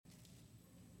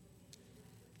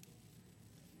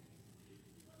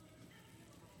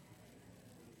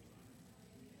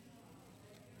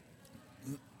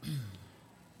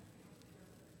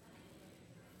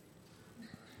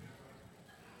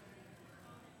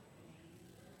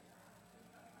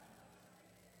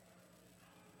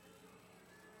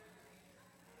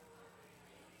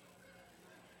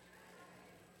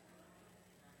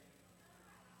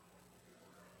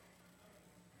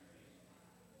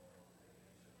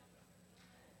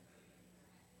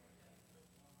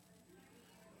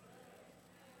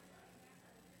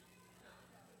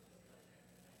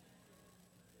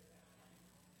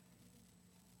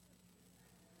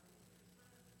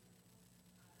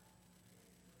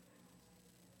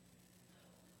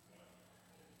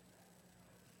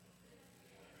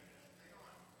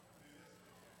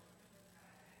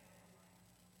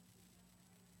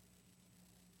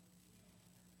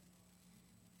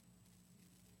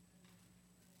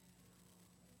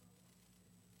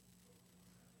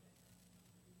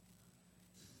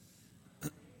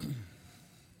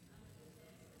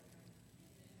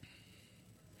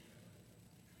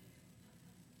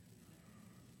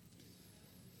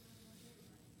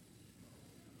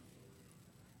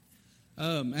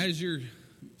As you're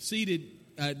seated,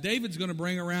 David's going to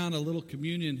bring around a little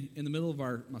communion in the middle of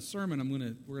my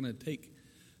sermon. We're going to take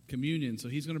communion, so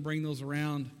he's going to bring those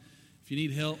around. If you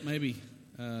need help, maybe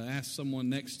ask someone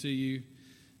next to you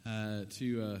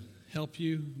to help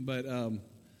you. But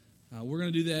we're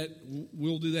going to do that.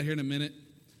 We'll do that here in a minute,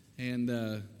 and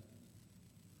I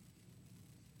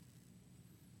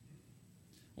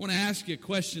want to ask you a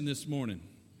question this morning.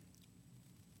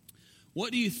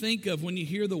 What do you think of when you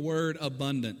hear the word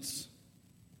abundance?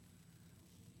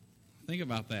 Think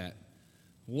about that.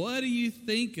 What do you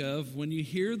think of when you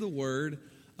hear the word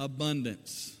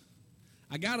abundance?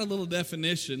 I got a little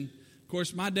definition. Of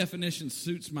course, my definition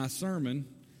suits my sermon.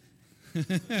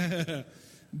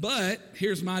 But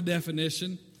here's my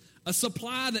definition. A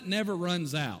supply that never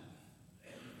runs out.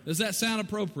 Does that sound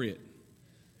appropriate?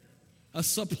 A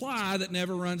supply that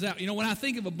never runs out. You know, when I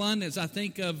think of abundance, I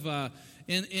think of,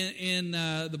 in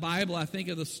the Bible, I think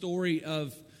of the story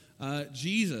of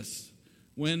Jesus.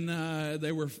 When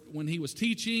he was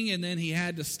teaching, and then he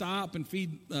had to stop and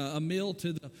feed a meal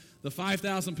to the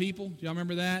 5,000 people. Do y'all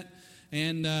remember that?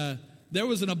 And there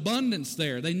was an abundance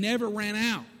there. They never ran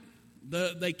out.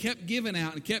 They kept giving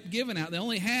out and kept giving out. They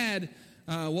only had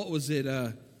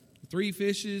 3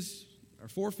 fishes or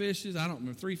 4 fishes? I don't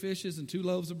remember. 3 fishes and 2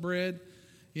 loaves of bread.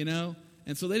 You know,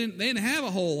 and so they didn't have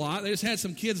a whole lot. They just had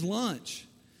some kids' lunch.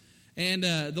 And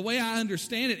the way I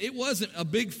understand it, it wasn't a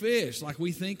big fish like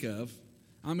we think of.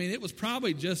 I mean, it was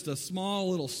probably just a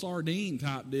small little sardine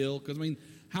type deal because, I mean,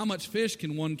 how much fish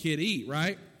can one kid eat,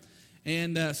 right?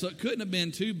 And so it couldn't have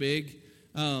been too big.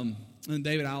 And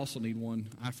David, I also need one.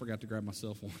 I forgot to grab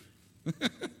myself one.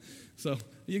 So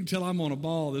you can tell I'm on the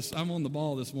ball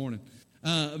this morning.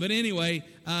 But anyway,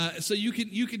 so you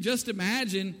can just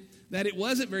imagine that it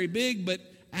wasn't very big, but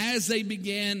as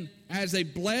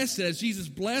Jesus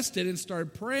blessed it and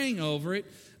started praying over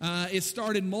it, it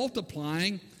started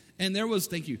multiplying. And there was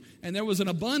an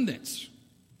abundance.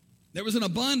 There was an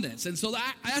abundance. And so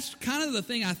that's kind of the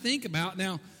thing I think about.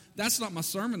 Now, that's not my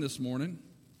sermon this morning,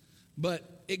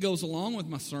 but it goes along with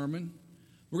my sermon.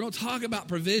 We're going to talk about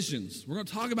provisions. We're going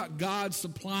to talk about God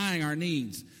supplying our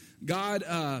needs,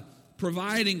 God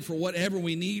providing for whatever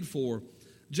we need for.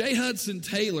 J. Hudson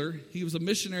Taylor, he was a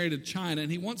missionary to China,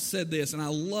 and he once said this, and I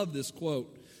love this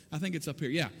quote. I think it's up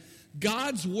here. Yeah.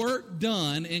 God's work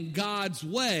done in God's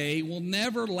way will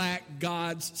never lack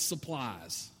God's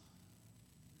supplies.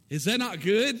 Is that not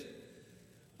good?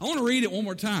 I want to read it one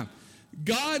more time.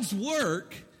 God's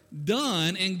work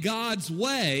done in God's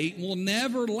way will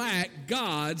never lack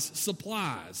God's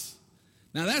supplies.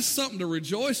 Now that's something to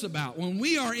rejoice about. When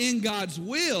we are in God's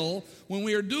will, when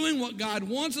we are doing what God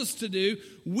wants us to do,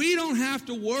 we don't have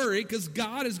to worry because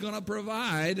God is going to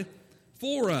provide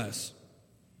for us.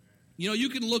 You know, you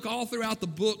can look all throughout the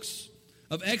books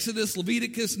of Exodus,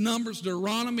 Leviticus, Numbers,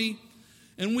 Deuteronomy,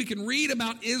 and we can read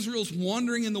about Israel's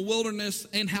wandering in the wilderness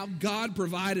and how God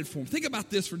provided for them. Think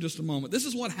about this for just a moment. This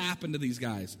is what happened to these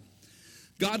guys.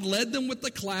 God led them with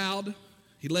the cloud.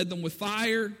 He led them with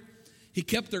fire. He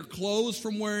kept their clothes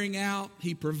from wearing out.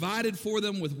 He provided for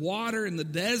them with water in the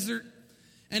desert.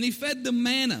 And he fed them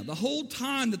manna. The whole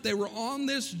time that they were on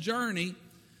this journey,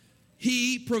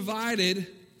 he provided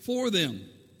for them.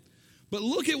 But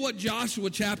look at what Joshua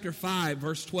chapter 5,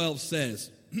 verse 12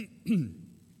 says.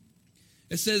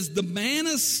 It says, the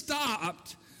manna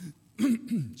stopped,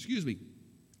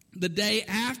 the day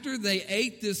after they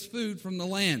ate this food from the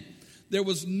land. There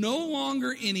was no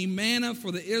longer any manna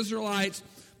for the Israelites,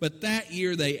 but that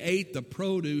year they ate the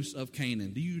produce of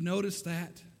Canaan. Do you notice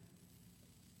that?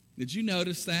 Did you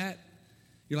notice that?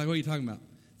 You're like, what are you talking about?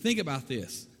 Think about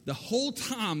this. The whole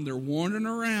time they're wandering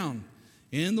around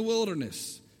in the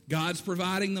wilderness, God's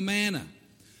providing the manna.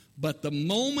 But the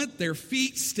moment their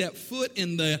feet step foot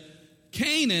in the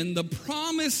Canaan, the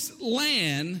promised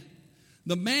land,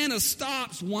 the manna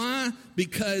stops. Why?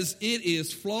 Because it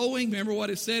is flowing. Remember what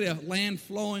it said? A land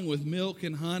flowing with milk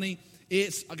and honey.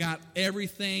 It's got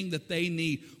everything that they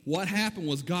need. What happened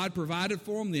was God provided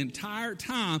for them the entire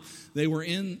time they were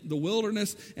in the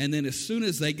wilderness. And then as soon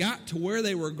as they got to where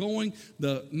they were going,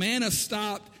 the manna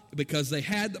stopped because they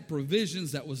had the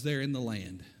provisions that was there in the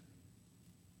land.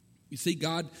 You see,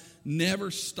 God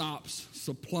never stops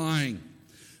supplying.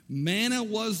 Manna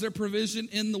was their provision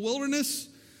in the wilderness,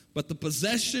 but the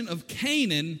possession of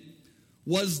Canaan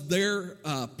was their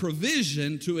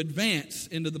provision to advance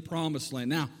into the promised land.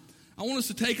 Now, I want us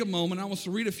to take a moment. I want us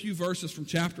to read a few verses from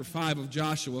chapter 5 of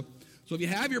Joshua. So if you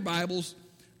have your Bibles,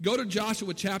 go to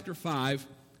Joshua chapter 5,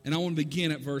 and I want to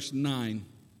begin at verse 9.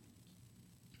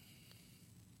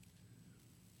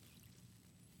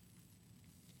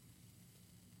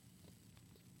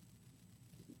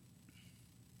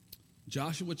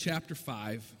 Joshua chapter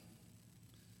 5.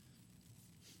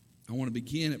 I want to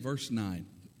begin at verse 9.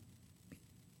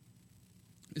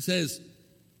 It says,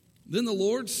 "Then the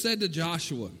Lord said to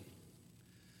Joshua,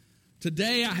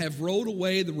 'Today I have rolled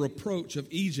away the reproach of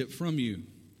Egypt from you.'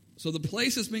 So the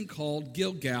place has been called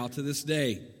Gilgal to this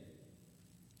day.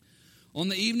 On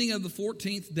the evening of the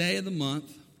 14th day of the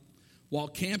month, while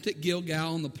camped at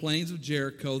Gilgal on the plains of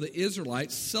Jericho, the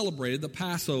Israelites celebrated the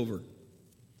Passover.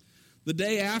 The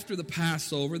day after the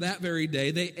Passover, that very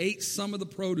day, they ate some of the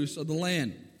produce of the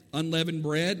land, unleavened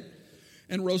bread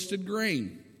and roasted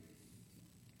grain.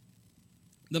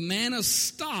 The manna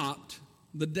stopped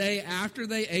the day after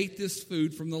they ate this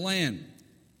food from the land.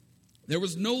 There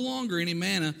was no longer any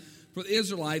manna for the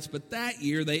Israelites, but that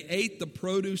year they ate the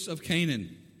produce of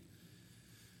Canaan.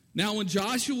 Now when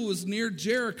Joshua was near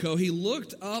Jericho, he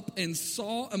looked up and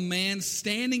saw a man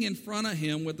standing in front of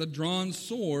him with a drawn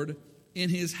sword in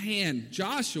his hand.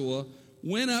 Joshua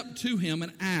went up to him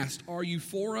and asked, 'Are you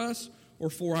for us or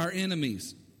for our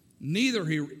enemies?' Neither,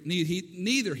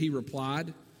 he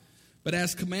replied, 'But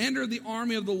as commander of the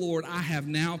army of the Lord, I have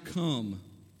now come.'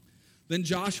 Then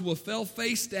Joshua fell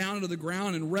face down to the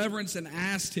ground in reverence and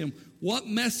asked him, 'What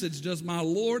message does my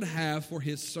Lord have for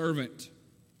his servant?'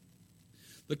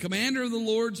 The commander of the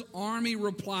Lord's army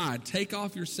replied, 'Take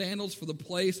off your sandals, for the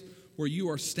place where you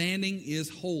are standing is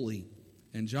holy.'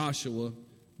 And Joshua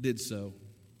did so."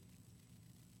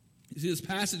 You see, this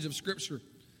passage of Scripture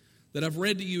that I've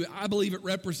read to you, I believe it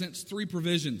represents three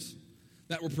provisions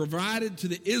that were provided to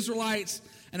the Israelites,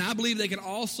 and I believe they can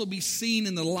also be seen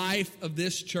in the life of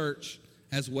this church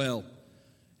as well.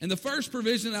 And the first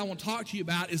provision that I want to talk to you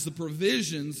about is the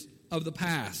provisions of the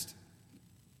past.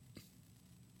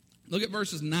 Look at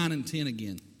verses 9 and 10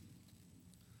 again.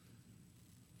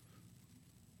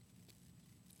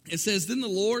 It says, "Then the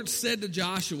Lord said to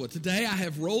Joshua, 'Today I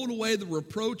have rolled away the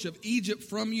reproach of Egypt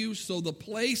from you, so the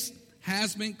place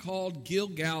has been called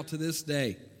Gilgal to this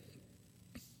day.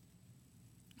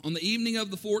 On the evening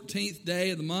of the 14th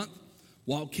day of the month,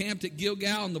 while camped at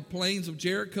Gilgal on the plains of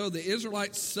Jericho, the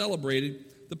Israelites celebrated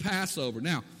the Passover.'"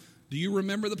 Now, do you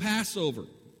remember the Passover?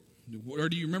 Or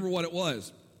do you remember what it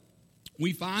was?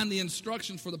 We find the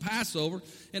instructions for the Passover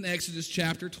in Exodus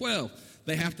chapter 12.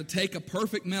 They have to take a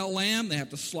perfect male lamb. They have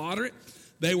to slaughter it.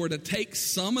 They were to take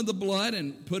some of the blood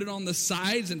and put it on the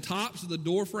sides and tops of the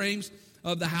door frames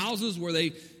of the houses where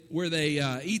they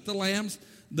eat the lambs.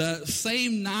 The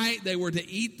same night they were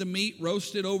to eat the meat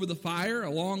roasted over the fire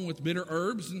along with bitter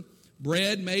herbs and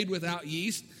bread made without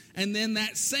yeast. And then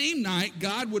that same night,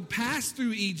 God would pass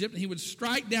through Egypt, and he would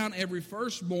strike down every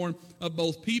firstborn of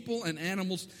both people and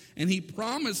animals, and he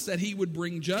promised that he would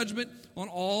bring judgment on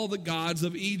all the gods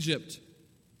of Egypt.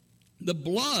 The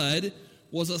blood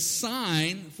was a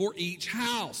sign for each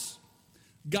house.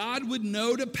 God would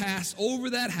know to pass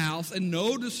over that house, and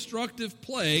no destructive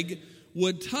plague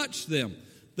would touch them.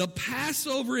 The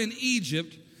Passover in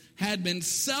Egypt had been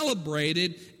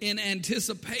celebrated in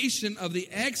anticipation of the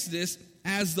Exodus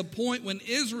as the point when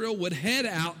Israel would head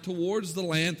out towards the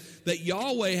land that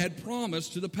Yahweh had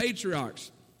promised to the patriarchs.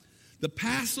 The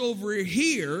Passover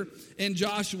here in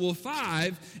Joshua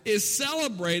 5 is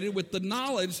celebrated with the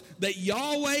knowledge that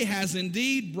Yahweh has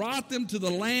indeed brought them to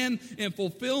the land in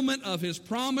fulfillment of his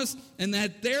promise, and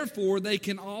that therefore they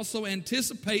can also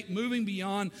anticipate moving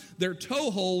beyond their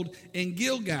toehold in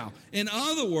Gilgal. In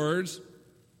other words,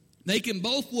 they can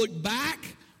both look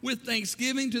back with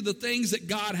thanksgiving to the things that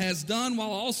God has done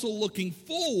while also looking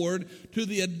forward to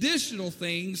the additional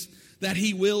things that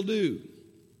he will do.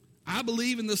 I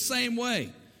believe in the same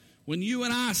way. When you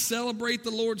and I celebrate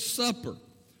the Lord's Supper,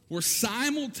 we're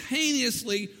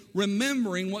simultaneously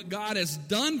remembering what God has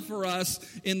done for us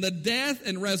in the death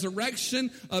and resurrection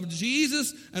of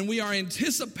Jesus, and we are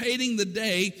anticipating the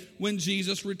day when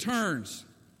Jesus returns.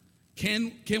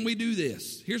 Can we do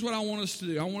this? Here's what I want us to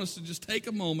do. I want us to just take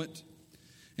a moment,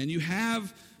 and you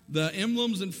have the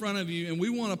emblems in front of you, and we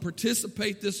want to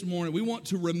participate this morning. We want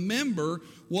to remember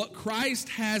what Christ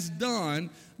has done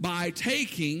by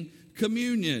taking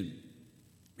communion.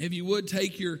 If you would,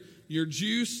 take your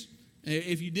juice.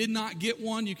 If you did not get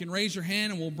one, you can raise your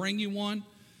hand and we'll bring you one.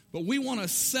 But we want to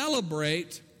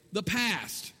celebrate the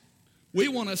past. We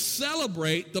want to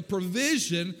celebrate the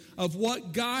provision of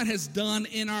what God has done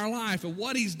in our life, of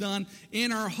what he's done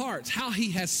in our hearts, how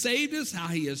he has saved us, how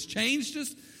he has changed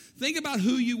us. Think about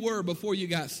who you were before you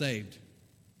got saved.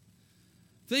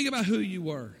 Think about who you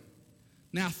were.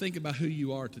 Now think about who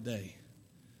you are today.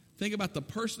 Think about the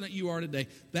person that you are today.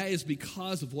 That is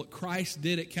because of what Christ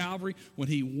did at Calvary. When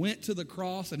he went to the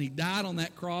cross and he died on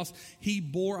that cross, he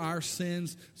bore our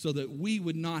sins so that we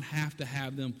would not have to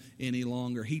have them any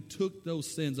longer. He took those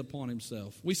sins upon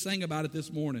himself. We sang about it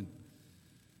this morning.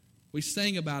 We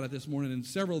sang about it this morning in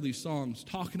several of these songs,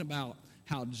 talking about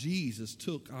how Jesus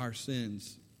took our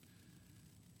sins.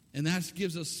 And that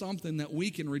gives us something that we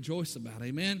can rejoice about.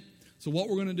 Amen? So what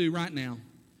we're going to do right now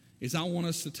is I want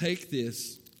us to take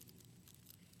this.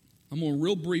 I'm going to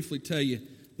real briefly tell you,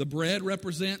 the bread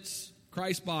represents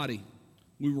Christ's body.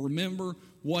 We remember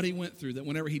what he went through, that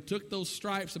whenever he took those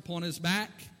stripes upon his back,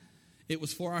 it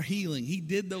was for our healing. He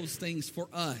did those things for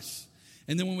us.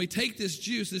 And then when we take this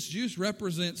juice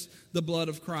represents the blood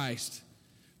of Christ.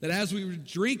 That as we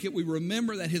drink it, we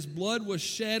remember that his blood was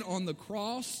shed on the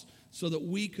cross so that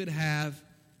we could have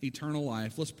eternal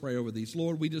life. Let's pray over these.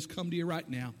 Lord, we just come to you right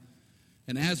now.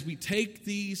 And as we take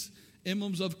these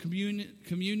emblems of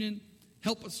communion,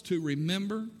 help us to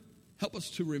remember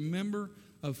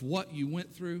of what you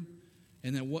went through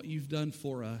and then what you've done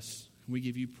for us. We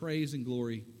give you praise and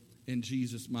glory in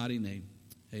Jesus' mighty name.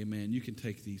 Amen. You can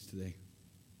take these today.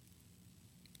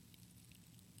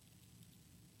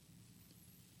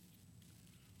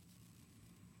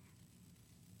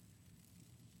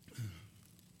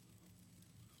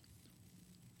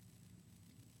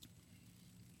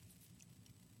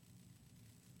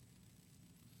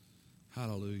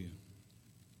 Hallelujah.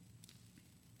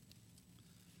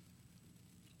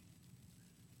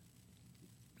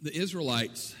 The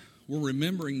Israelites were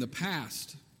remembering the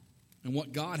past and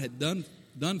what God had done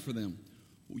for them.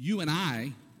 You and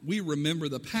I, we remember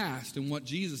the past and what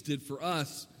Jesus did for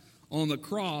us on the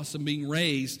cross and being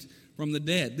raised from the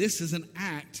dead. This is an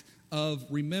act of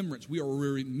remembrance. We are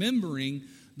remembering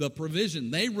the provision.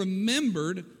 They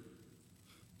remembered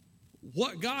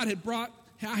what God had brought,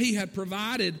 how he had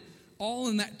provided all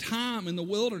in that time in the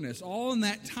wilderness, all in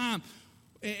that time.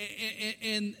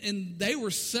 And they were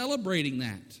celebrating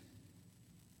that.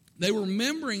 They were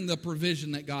remembering the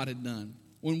provision that God had done.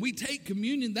 When we take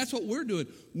communion, that's what we're doing.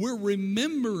 We're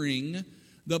remembering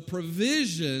the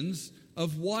provisions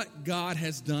of what God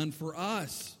has done for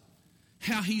us.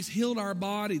 How he's healed our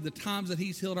body, the times that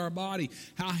he's healed our body,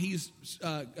 how he's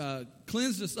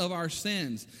cleansed us of our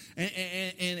sins,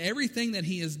 and everything that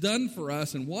he has done for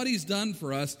us and what he's done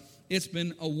for us. It's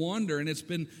been a wonder and it's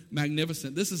been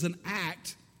magnificent. This is an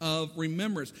act of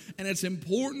remembrance. And it's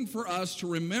important for us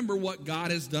to remember what God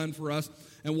has done for us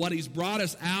and what he's brought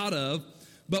us out of.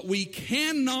 But we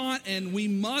cannot and we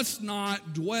must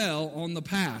not dwell on the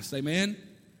past. Amen?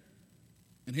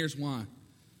 And here's why.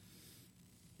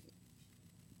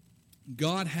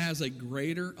 God has a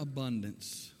greater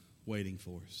abundance waiting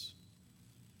for us.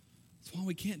 That's why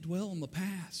we can't dwell on the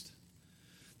past.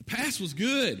 The past was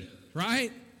good,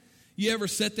 right? You ever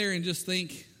sit there and just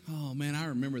think, oh man, I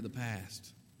remember the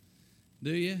past?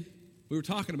 Do you? We were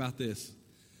talking about this.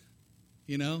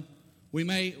 You know, we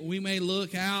may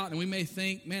look out and we may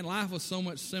think, man, life was so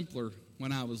much simpler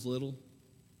when I was little.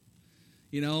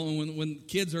 You know, and when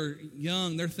kids are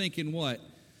young, they're thinking what?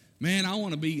 Man,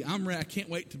 I can't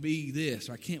wait to be this,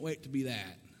 or I can't wait to be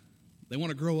that. They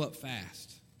want to grow up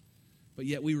fast. But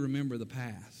yet we remember the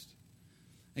past.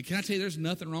 And can I tell you, there's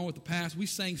nothing wrong with the past. We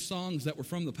sang songs that were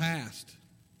from the past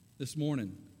this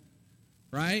morning,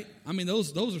 right? I mean,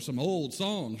 those are some old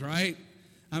songs, right?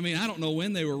 I mean, I don't know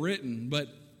when they were written, but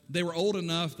they were old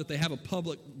enough that they have a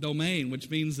public domain, which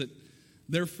means that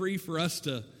they're free for us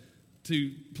to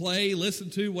play, listen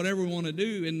to, whatever we want to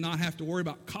do, and not have to worry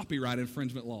about copyright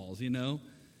infringement laws, you know?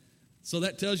 So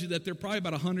that tells you that they're probably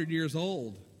about 100 years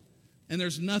old. And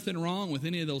there's nothing wrong with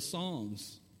any of those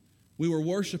songs. We were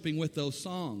worshiping with those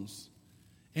songs.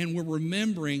 And we're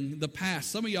remembering the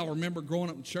past. Some of y'all remember growing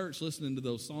up in church listening to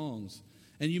those songs.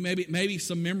 And you maybe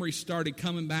some memories started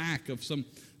coming back of some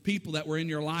people that were in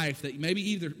your life that maybe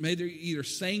either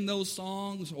sang those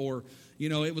songs or, you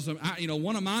know, it was,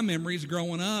 one of my memories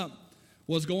growing up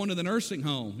was going to the nursing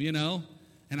home, you know.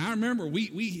 And I remember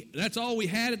that's all we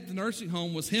had at the nursing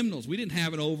home was hymnals. We didn't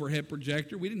have an overhead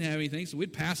projector. We didn't have anything, so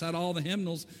we'd pass out all the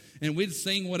hymnals and we'd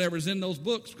sing whatever's in those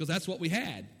books because that's what we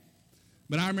had.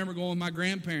 But I remember going with my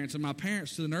grandparents and my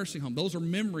parents to the nursing home. Those are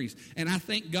memories, and I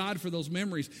thank God for those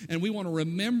memories. And we want to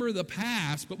remember the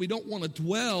past, but we don't want to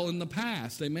dwell in the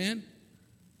past. Amen?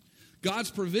 God's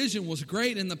provision was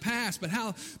great in the past, but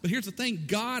here's the thing.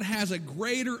 God has a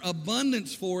greater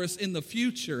abundance for us in the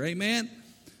future. Amen?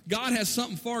 God has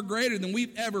something far greater than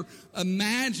we've ever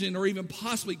imagined or even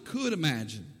possibly could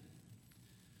imagine.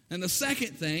 And the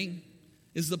second thing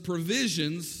is the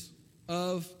provisions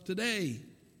of today.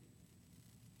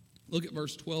 Look at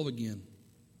verse 12 again.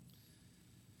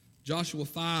 Joshua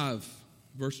 5,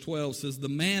 verse 12 says, the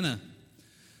manna,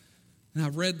 and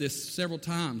I've read this several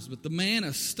times, but the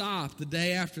manna stopped the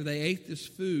day after they ate this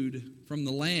food from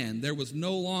the land. There was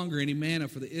no longer any manna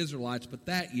for the Israelites, but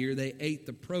that year they ate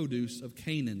the produce of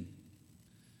Canaan.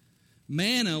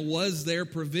 Manna was their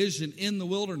provision in the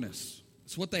wilderness.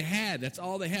 It's what they had. That's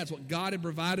all they had. It's what God had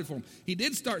provided for them. He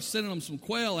did start sending them some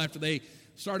quail after they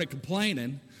started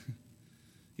complaining.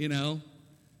 You know,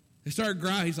 they started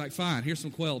growling. He's like, fine, here's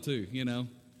some quail too, you know.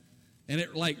 And it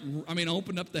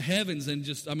opened up the heavens and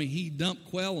he dumped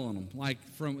quail on them.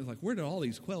 Where did all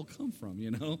these quail come from,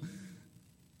 you know?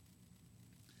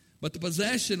 But the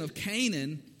possession of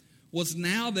Canaan was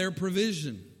now their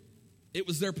provision. It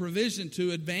was their provision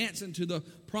to advance into the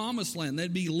promised land.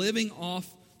 They'd be living off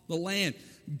the land.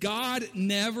 God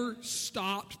never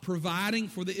stopped providing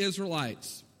for the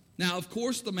Israelites. Now, of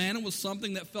course, the manna was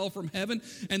something that fell from heaven,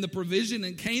 and the provision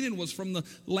in Canaan was from the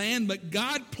land, but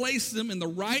God placed them in the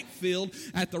right field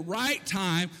at the right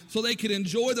time so they could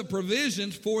enjoy the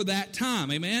provisions for that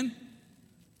time. Amen?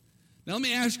 Now, let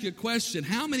me ask you a question.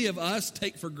 How many of us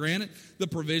take for granted the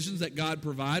provisions that God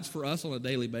provides for us on a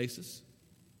daily basis?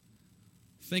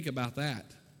 Think about that.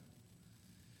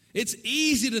 It's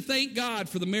easy to thank God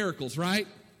for the miracles, right?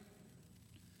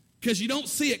 Because you don't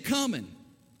see it coming.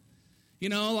 You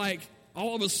know, like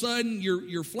all of a sudden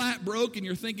you're flat broke and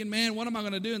you're thinking, man, what am I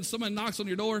going to do? And someone knocks on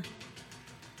your door.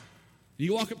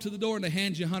 You walk up to the door and they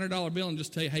hand you a $100 bill and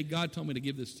just tell you, hey, God told me to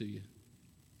give this to you.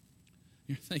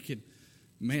 You're thinking,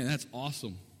 man, that's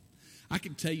awesome. I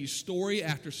can tell you story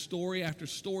after story after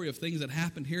story of things that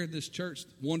happened here at this church,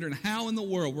 wondering how in the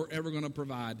world we're ever going to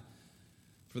provide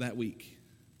for that week.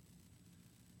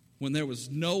 When there was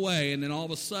no way, and then all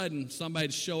of a sudden somebody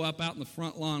would show up out in the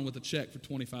front lawn with a check for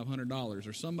 $2,500,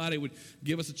 or somebody would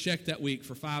give us a check that week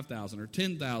for $5,000 or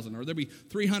 $10,000, or there'd be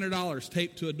 $300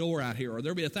 taped to a door out here, or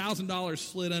there'd be $1,000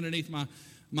 slid underneath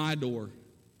my door.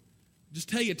 Just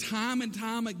tell you time and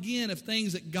time again of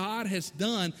things that God has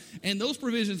done, and those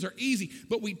provisions are easy,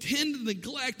 but we tend to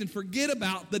neglect and forget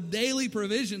about the daily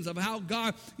provisions of how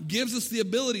God gives us the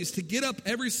abilities to get up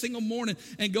every single morning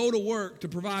and go to work to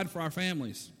provide for our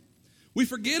families. We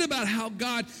forget about how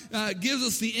God gives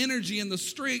us the energy and the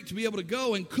strength to be able to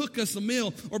go and cook us a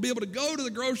meal, or be able to go to the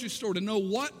grocery store to know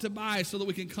what to buy so that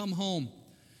we can come home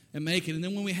and make it. And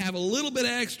then when we have a little bit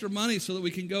of extra money so that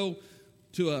we can go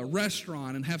to a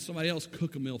restaurant and have somebody else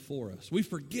cook a meal for us. We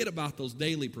forget about those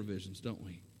daily provisions, don't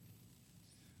we?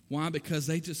 Why? Because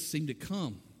they just seem to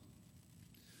come.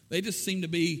 They just seem to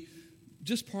be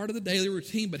just part of the daily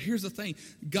routine. But here's the thing.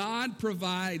 God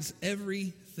provides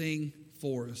everything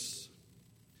for us.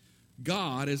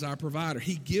 God is our provider.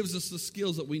 He gives us the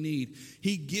skills that we need.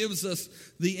 He gives us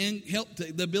the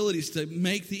abilities to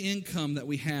make the income that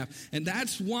we have. And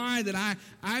that's why that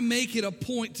I make it a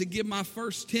point to give my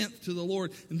first tenth to the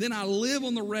Lord. And then I live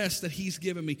on the rest that He's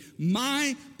given me.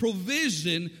 My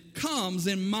provision comes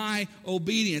in my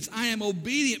obedience. I am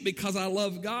obedient because I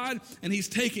love God and He's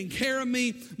taking care of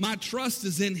me. My trust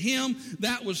is in Him.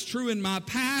 That was true in my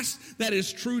past. That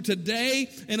is true today,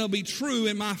 and it'll be true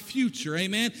in my future.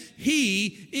 Amen. He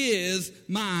is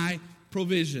my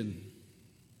provision.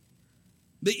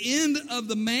 The end of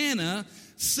the manna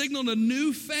signaled a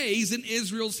new phase in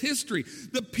Israel's history.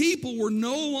 The people were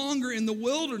no longer in the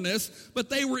wilderness, but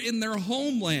they were in their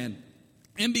homeland.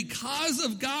 And because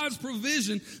of God's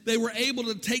provision, they were able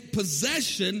to take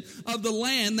possession of the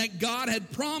land that God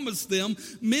had promised them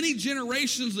many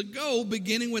generations ago,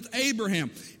 beginning with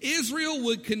Abraham. Israel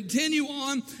would continue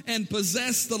on and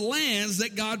possess the lands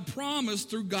that God promised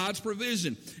through God's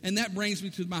provision. And that brings me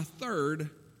to my third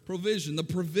provision, the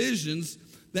provisions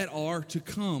that are to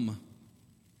come.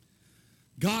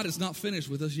 God is not finished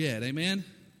with us yet, amen?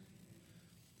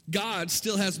 God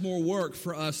still has more work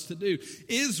for us to do.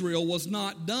 Israel was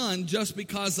not done just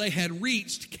because they had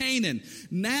reached Canaan.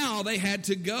 Now they had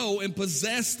to go and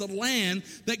possess the land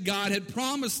that God had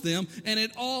promised them, and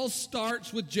it all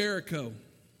starts with Jericho.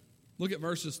 Look at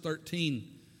verses 13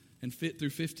 and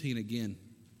through 15 again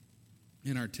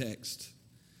in our text.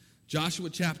 Joshua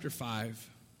chapter 5,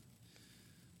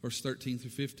 verse 13 through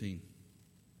 15.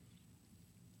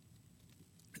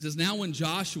 It says, now when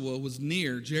Joshua was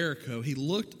near Jericho, he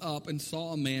looked up and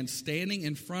saw a man standing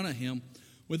in front of him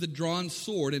with a drawn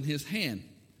sword in his hand.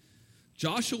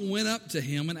 Joshua went up to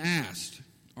him and asked,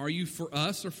 are you for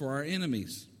us or for our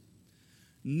enemies?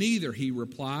 Neither, he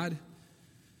replied,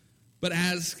 but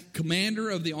as commander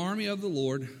of the army of the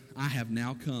Lord, I have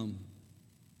now come.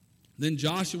 Then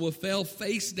Joshua fell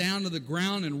face down to the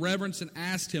ground in reverence and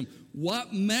asked him,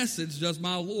 what message does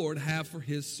my Lord have for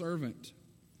his servant?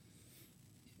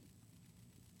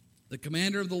 The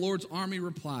commander of the Lord's army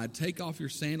replied, "Take off your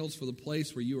sandals, for the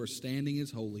place where you are standing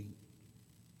is holy."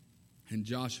 And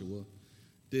Joshua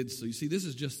did so. You see, this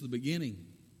is just the beginning.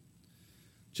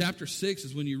 Chapter 6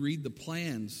 is when you read the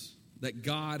plans that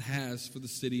God has for the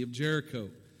city of Jericho.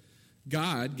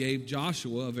 God gave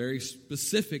Joshua a very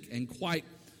specific and quite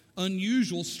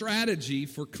unusual strategy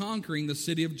for conquering the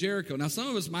city of Jericho. Now, some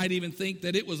of us might even think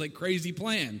that it was a crazy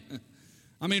plan.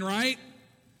 I mean, right?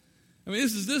 I mean,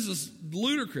 this is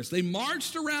ludicrous. They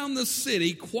marched around the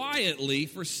city quietly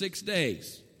for 6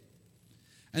 days.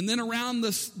 And then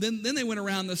then they went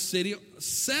around the city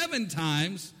 7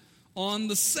 times on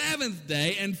the 7th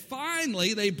day. And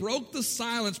finally, they broke the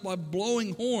silence by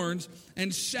blowing horns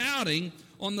and shouting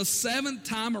on the 7th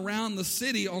time around the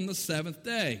city on the 7th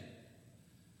day.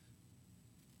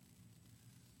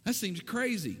 That seems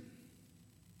crazy.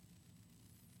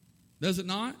 Does it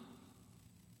not?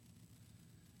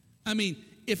 I mean,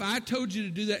 if I told you to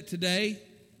do that today,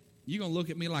 you're going to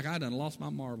look at me like I done lost my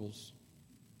marbles.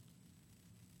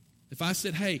 If I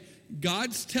said, hey,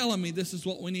 God's telling me this is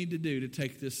what we need to do to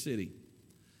take this city,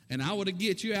 and I were to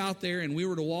get you out there and we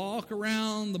were to walk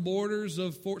around the borders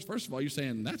of Fort, first of all, you're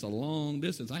saying, that's a long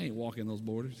distance. I ain't walking those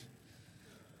borders.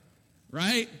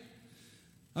 Right?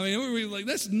 I mean, we're like,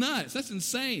 that's nuts. That's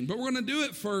insane. But we're going to do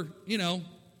it for,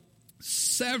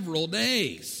 several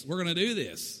days. We're going to do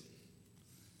this.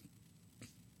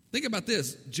 Think about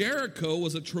this. Jericho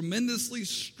was a tremendously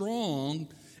strong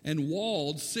and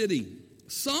walled city.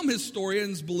 Some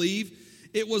historians believe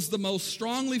it was the most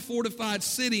strongly fortified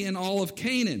city in all of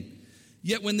Canaan.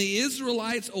 Yet when the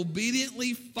Israelites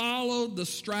obediently followed the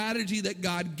strategy that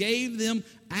God gave them,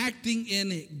 acting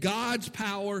in God's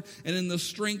power and in the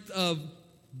strength of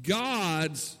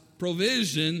God's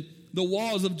provision, the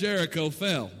walls of Jericho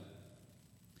fell.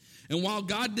 And while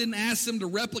God didn't ask them to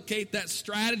replicate that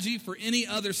strategy for any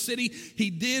other city, He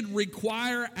did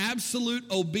require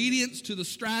absolute obedience to the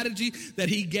strategy that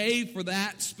He gave for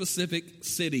that specific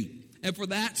city and for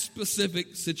that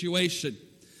specific situation.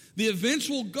 The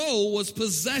eventual goal was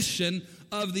possession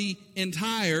of the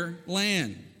entire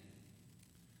land.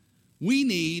 We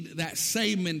need that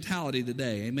same mentality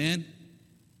today, amen?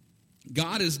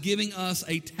 God is giving us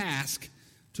a task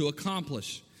to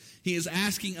accomplish. He is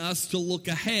asking us to look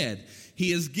ahead.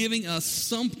 He is giving us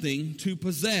something to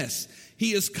possess.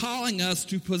 He is calling us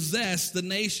to possess the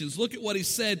nations. Look at what He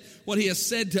said, what He has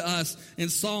said to us in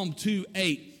Psalm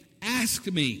 2:8.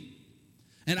 Ask me,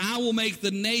 and I will make the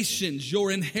nations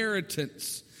your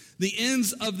inheritance, the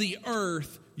ends of the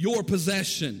earth your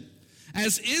possession.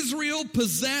 As Israel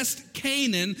possessed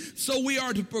Canaan, so we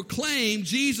are to proclaim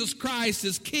Jesus Christ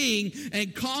as King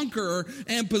and conqueror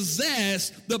and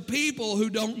possess the people who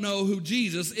don't know who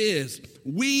Jesus is.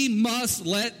 We must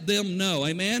let them know.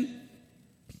 Amen?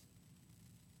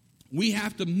 We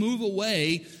have to move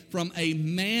away from a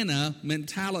manna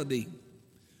mentality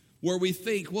where we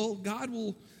think, well, God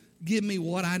will give me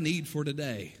what I need for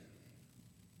today.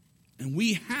 And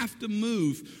we have to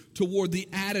move toward the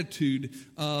attitude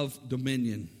of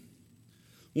dominion.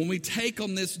 When we take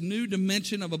on this new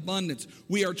dimension of abundance,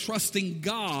 we are trusting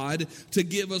God to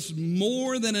give us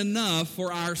more than enough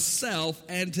for ourselves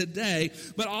and today,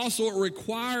 but also it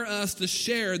requires us to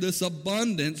share this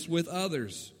abundance with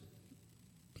others.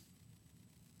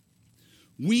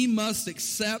 We must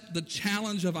accept the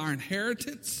challenge of our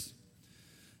inheritance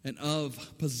and of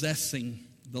possessing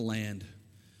the land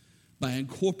by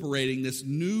incorporating this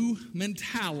new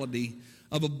mentality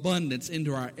of abundance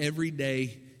into our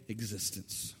everyday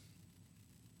existence.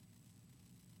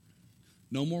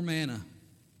 No more manna.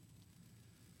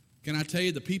 Can I tell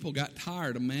you, the people got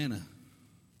tired of manna?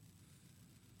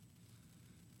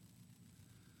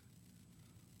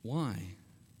 Why?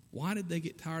 Why did they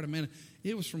get tired of manna?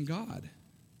 It was from God.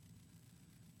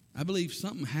 I believe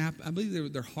something happened. I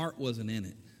believe their heart wasn't in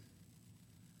it.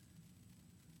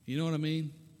 You know what I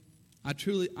mean?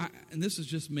 And this is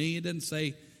just me. It doesn't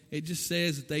say, it just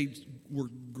says that they were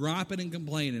griping and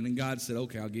complaining, and God said,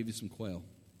 okay, I'll give you some quail.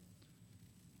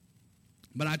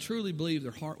 But I truly believe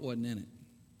their heart wasn't in it.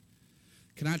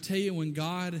 Can I tell you, when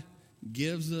God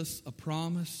gives us a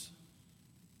promise,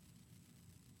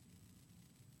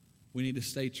 we need to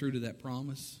stay true to that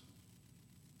promise.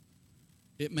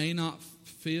 It may not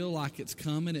feel like it's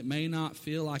coming. It may not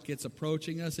feel like it's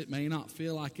approaching us. It may not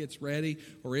feel like it's ready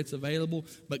or it's available.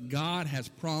 But God has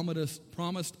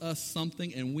promised us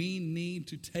something, and we need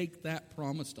to take that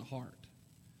promise to heart.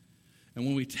 And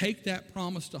when we take that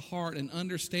promise to heart and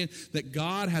understand that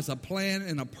God has a plan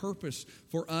and a purpose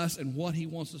for us and what He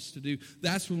wants us to do,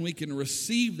 that's when we can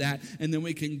receive that, and then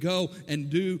we can go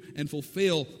and do and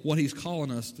fulfill what He's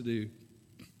calling us to do.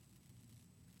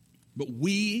 But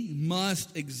we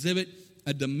must exhibit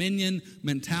a dominion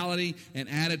mentality and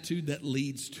attitude that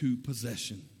leads to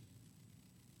possession.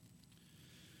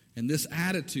 And this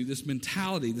attitude, this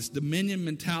mentality, this dominion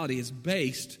mentality is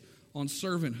based on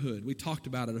servanthood. We talked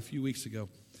about it a few weeks ago.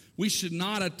 We should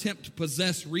not attempt to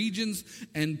possess regions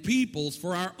and peoples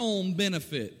for our own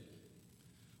benefit.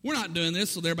 We're not doing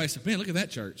this so everybody says, man, look at that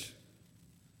church.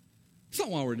 That's not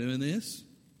why we're doing this.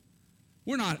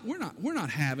 We're not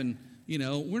having,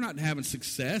 we're not having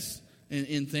success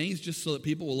in things just so that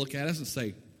people will look at us and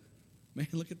say, man,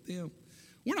 look at them.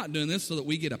 We're not doing this so that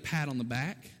we get a pat on the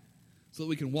back, so that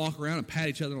we can walk around and pat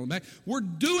each other on the back. We're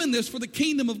doing this for the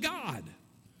kingdom of God.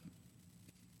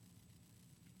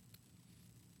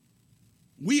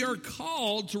 We are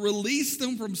called to release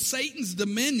them from Satan's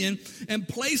dominion and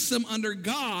place them under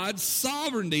God's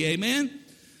sovereignty. Amen?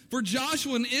 For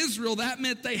Joshua and Israel, that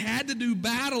meant they had to do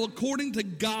battle according to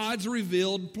God's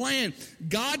revealed plan.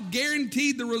 God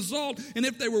guaranteed the result, and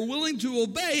if they were willing to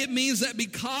obey, it means that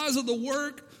because of the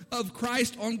work of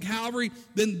Christ on Calvary,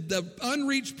 then the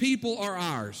unreached people are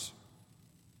ours.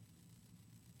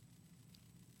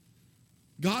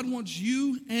 God wants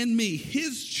you and me,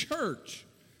 His church.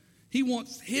 He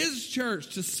wants His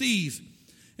church to seize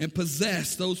and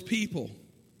possess those people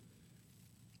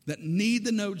that need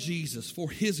to know Jesus for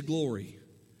His glory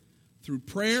through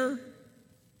prayer,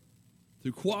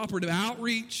 through cooperative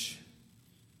outreach,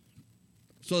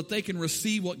 so that they can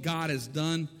receive what God has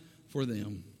done for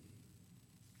them.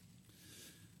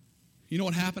 You know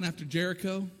what happened after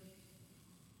Jericho?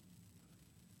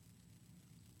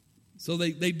 So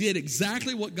they did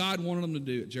exactly what God wanted them to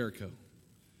do at Jericho.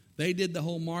 They did the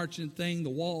whole marching thing. The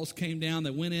walls came down. They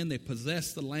went in. They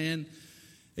possessed the land.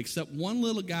 Except one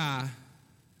little guy,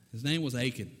 his name was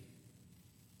Achan.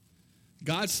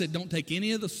 God said, don't take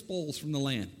any of the spoils from the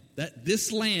land.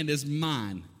 This land is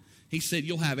mine. He said,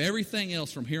 you'll have everything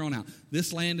else from here on out.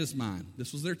 This land is mine.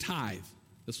 This was their tithe.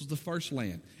 This was the first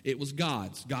land. It was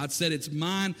God's. God said, it's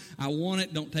mine. I want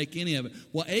it. Don't take any of it.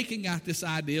 Well, Achan got this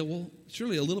idea, well,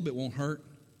 surely a little bit won't hurt.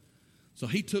 So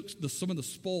he took some of the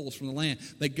spoils from the land.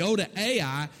 They go to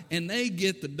Ai, and they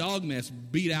get the dog mess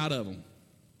beat out of them.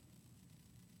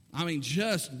 I mean,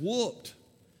 just whooped.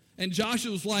 And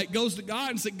Joshua goes to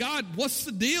God and said, God, what's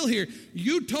the deal here?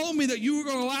 You told me that you were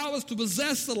going to allow us to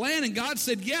possess the land. And God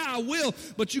said, yeah, I will.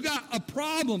 But you got a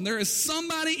problem. There is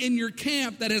somebody in your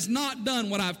camp that has not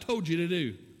done what I've told you to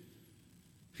do.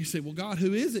 He said, well, God,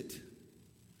 who is it?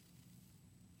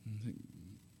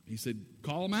 He said,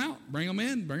 call them out, bring them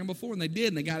in, bring them before. And they did,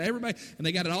 and they got everybody, and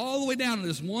they got it all the way down to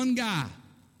this one guy,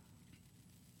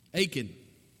 Achan.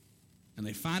 And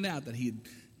they find out that he had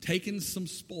taken some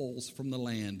spoils from the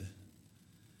land.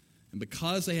 And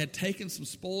because they had taken some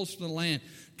spoils from the land,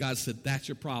 God said, that's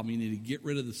your problem. You need to get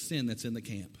rid of the sin that's in the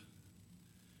camp.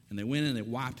 And they went in and they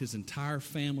wiped his entire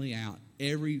family out,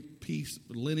 every piece,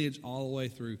 lineage all the way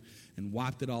through, and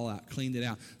wiped it all out, cleaned it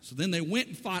out. So then they went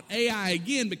and fought Ai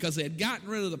again because they had gotten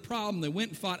rid of the problem. They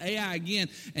went and fought Ai again,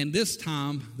 and this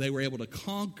time they were able to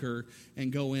conquer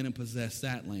and go in and possess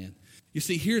that land. You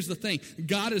see, here's the thing.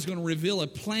 God is going to reveal a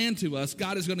plan to us.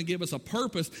 God is going to give us a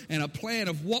purpose and a plan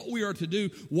of what we are to do,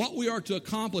 what we are to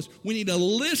accomplish. We need to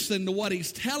listen to what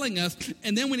He's telling us,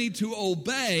 and then we need to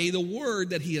obey the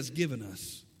word that He has given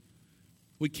us.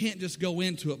 We can't just go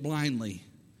into it blindly.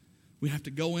 We have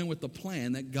to go in with the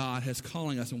plan that God has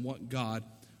calling us and what God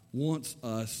wants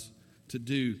us to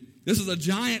do. This is a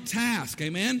giant task,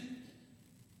 amen?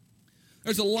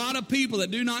 There's a lot of people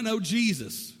that do not know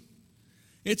Jesus.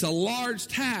 It's a large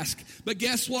task, but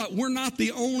guess what? We're not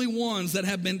the only ones that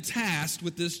have been tasked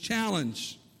with this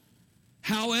challenge.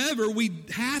 However, we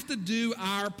have to do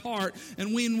our part,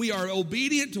 and when we are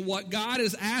obedient to what God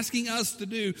is asking us to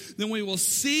do, then we will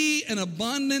see an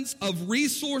abundance of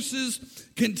resources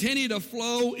continue to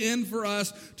flow in for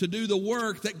us to do the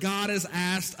work that God has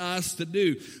asked us to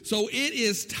do. So it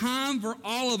is time for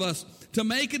all of us to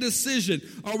make a decision.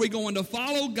 Are we going to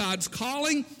follow God's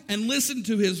calling and listen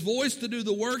to His voice to do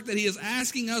the work that He is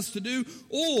asking us to do,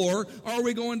 or are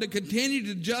we going to continue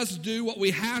to just do what we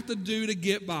have to do to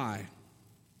get by?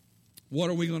 What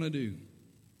are we going to do?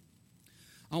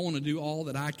 I want to do all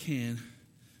that I can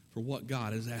for what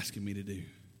God is asking me to do.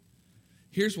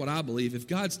 Here's what I believe. If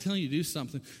God's telling you to do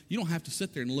something, you don't have to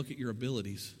sit there and look at your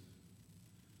abilities.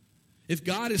 If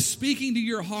God is speaking to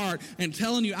your heart and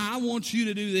telling you, I want you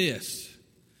to do this,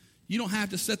 you don't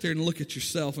have to sit there and look at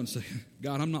yourself and say,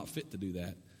 God, I'm not fit to do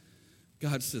that.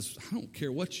 God says, I don't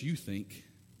care what you think.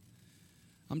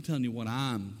 I'm telling you what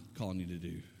I'm calling you to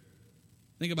do.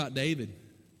 Think about David.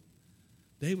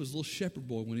 David was a little shepherd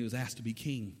boy when he was asked to be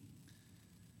king.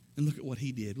 And look at what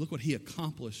he did. Look what he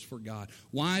accomplished for God.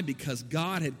 Why? Because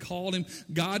God had called him.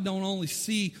 God don't only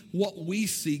see what we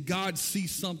see. God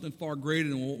sees something far greater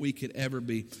than what we could ever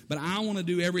be. But I want to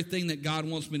do everything that God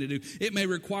wants me to do. It may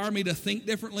require me to think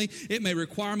differently. It may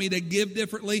require me to give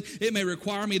differently. It may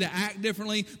require me to act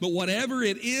differently. But whatever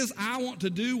it is, I want to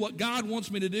do what God wants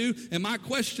me to do. And my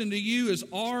question to you is,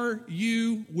 are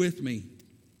you with me?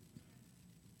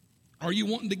 Are you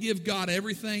wanting to give God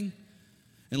everything?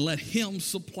 And let him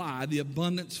supply the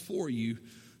abundance for you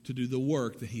to do the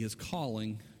work that he is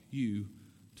calling you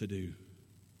to do.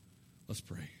 Let's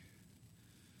pray.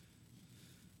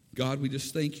 God, we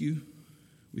just thank you.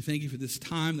 We thank you for this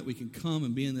time that we can come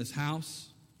and be in this house.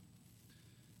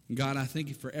 And God, I thank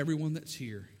you for everyone that's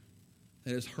here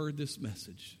that has heard this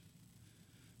message.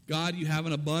 God, you have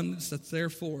an abundance that's there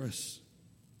for us.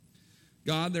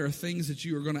 God, there are things that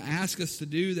you are going to ask us to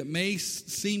do that may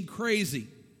seem crazy.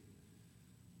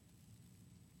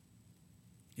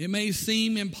 It may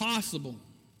seem impossible.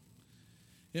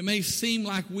 It may seem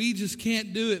like we just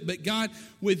can't do it. But God,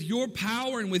 with your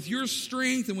power and with your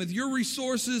strength and with your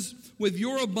resources, with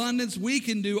your abundance, we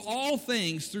can do all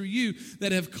things through you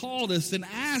that have called us and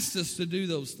asked us to do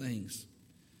those things.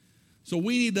 So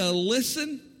we need to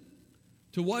listen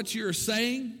to what you're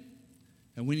saying,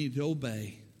 and we need to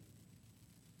obey.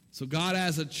 So God,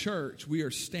 as a church, we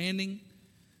are standing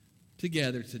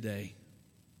together today.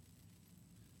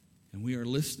 And we are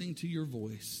listening to your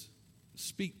voice.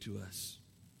 Speak to us.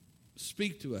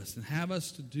 Speak to us and have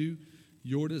us to do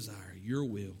your desire, your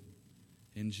will.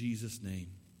 In Jesus' name,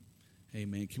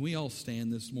 amen. Can we all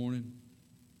stand this morning?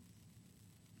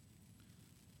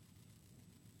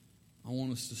 I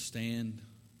want us to stand.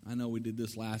 I know we did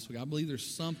this last week. I believe there's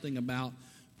something about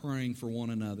praying for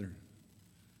one another.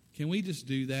 Can we just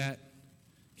do that?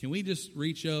 Can we just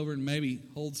reach over and maybe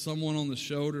hold someone on the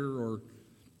shoulder,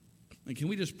 and can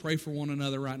we just pray for one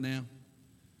another right now?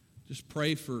 Just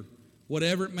pray for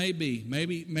whatever it may be.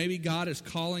 Maybe God is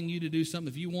calling you to do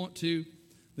something. If you want to,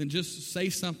 then just say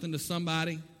something to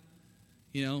somebody.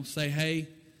 Say, hey,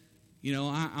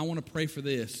 I want to pray for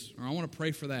this, or I want to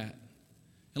pray for that.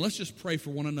 And let's just pray for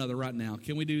one another right now.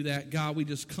 Can we do that? God, we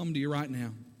just come to you right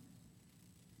now.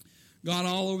 God,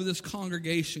 all over this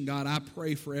congregation, God, I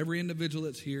pray for every individual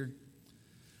that's here.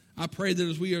 I pray that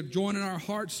as we are joining our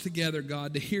hearts together,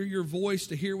 God, to hear your voice,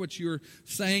 to hear what you're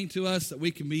saying to us, that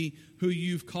we can be who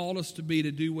you've called us to be,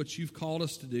 to do what you've called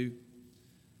us to do.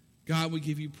 God, we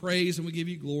give you praise and we give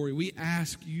you glory. We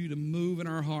ask you to move in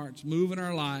our hearts, move in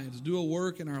our lives, do a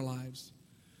work in our lives.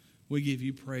 We give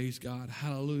you praise, God.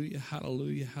 Hallelujah,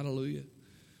 hallelujah, hallelujah.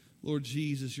 Lord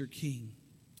Jesus, you're King.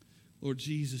 Lord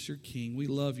Jesus, you're King. We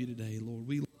love you today, Lord.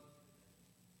 We